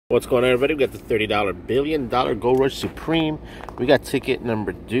What's going on, everybody? We got the $30 billion Goldrush Supreme. We got ticket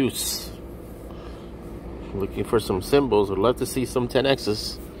number deuce. Looking for some symbols. Would love to see some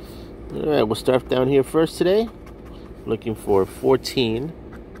 10X's. All right, we'll start down here first today. Looking for 14,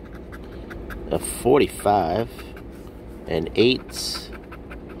 a 45, an 8,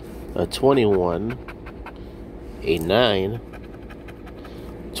 a 21, a 9,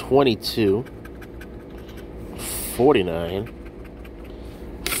 22, 49,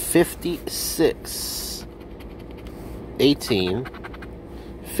 56, 18,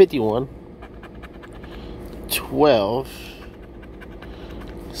 51, 12,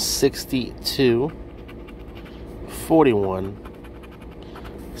 62, 41,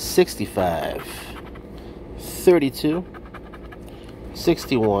 65, 32,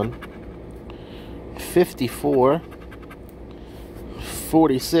 61, 54,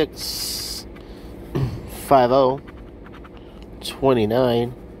 46, 50,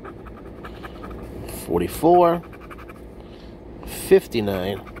 29, 44,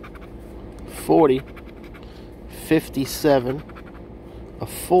 59, 40, 57, a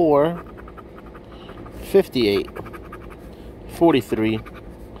 4, 58, 43,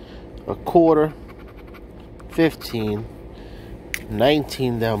 a quarter, 15,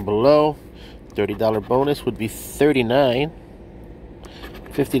 19 down below. $30 bonus would be 39.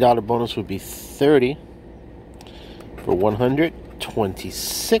 $50 bonus would be 30. For 100,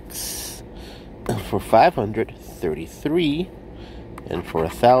 26. For 500, 33. And for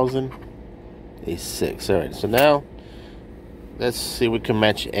 1,000, a 6. All right, so now let's see if we can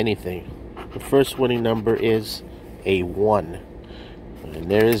match anything. The first winning number is a 1. And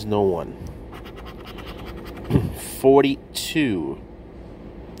there is no 1. 42.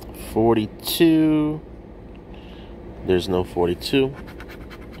 42. There's no 42.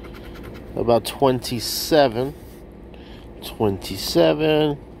 About 27.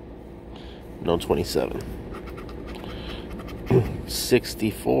 27. No 27.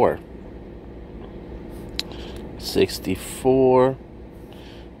 64. 64.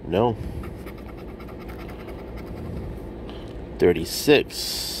 No.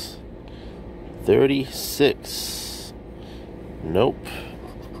 36. 36. Nope.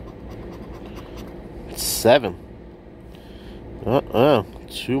 7.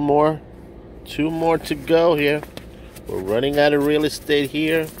 Two more to go here. We're running out of real estate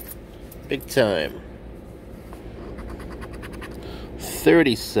here. Big time.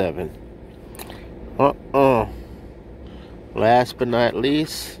 37. Last but not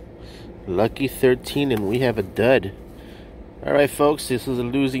least, lucky 13, and we have a dud. Alright, folks, this was a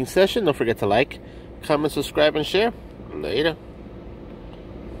losing session. Don't forget to like, comment, subscribe, and share. Later.